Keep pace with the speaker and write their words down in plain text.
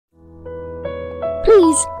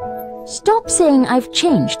Please, stop saying I've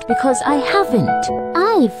changed because I haven't.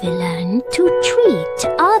 I've learned to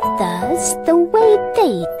treat others the way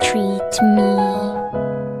they treat me.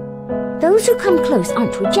 Those who come close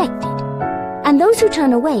aren't rejected, and those who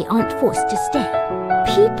turn away aren't forced to stay.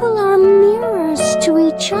 People are mirrors to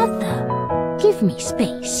each other. Give me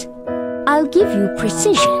space. I'll give you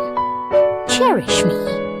precision. Cherish me.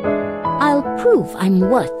 I'll prove I'm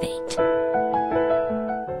worth it.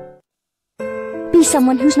 Be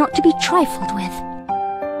someone who's not to be trifled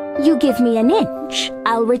with. You give me an inch,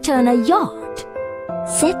 I'll return a yard.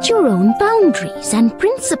 Set your own boundaries and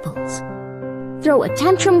principles. Throw a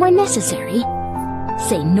tantrum where necessary.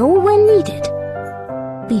 Say no when needed.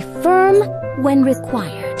 Be firm when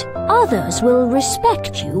required. Others will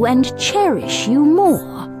respect you and cherish you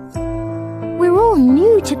more. We're all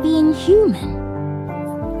new to being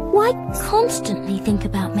human. Why constantly think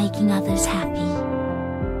about making others happy?